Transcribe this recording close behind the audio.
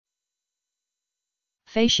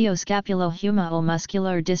Facioscapulohumeral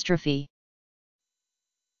muscular dystrophy.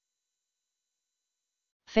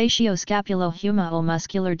 Facioscapulohumeral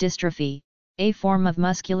muscular dystrophy, a form of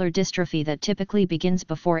muscular dystrophy that typically begins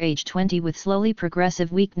before age 20 with slowly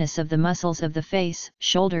progressive weakness of the muscles of the face,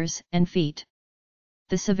 shoulders, and feet.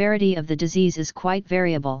 The severity of the disease is quite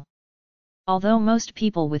variable. Although most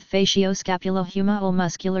people with facioscapulohumeral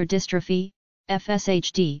muscular dystrophy,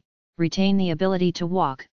 FSHD, retain the ability to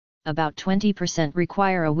walk, about 20%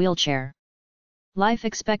 require a wheelchair. Life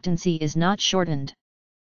expectancy is not shortened.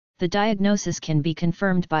 The diagnosis can be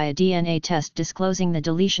confirmed by a DNA test disclosing the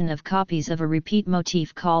deletion of copies of a repeat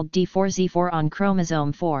motif called D4Z4 on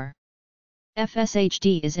chromosome 4.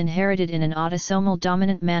 FSHD is inherited in an autosomal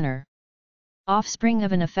dominant manner. Offspring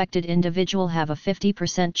of an affected individual have a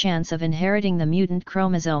 50% chance of inheriting the mutant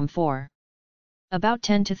chromosome 4. About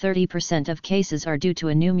 10 to 30% of cases are due to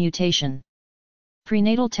a new mutation.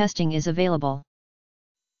 Prenatal testing is available.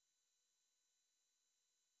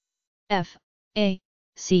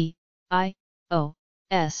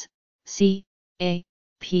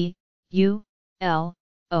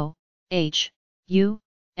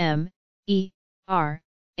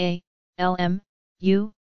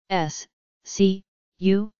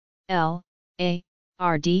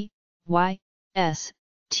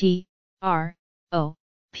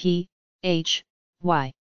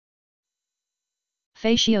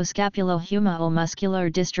 Facioscapulohumeral muscular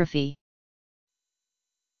dystrophy.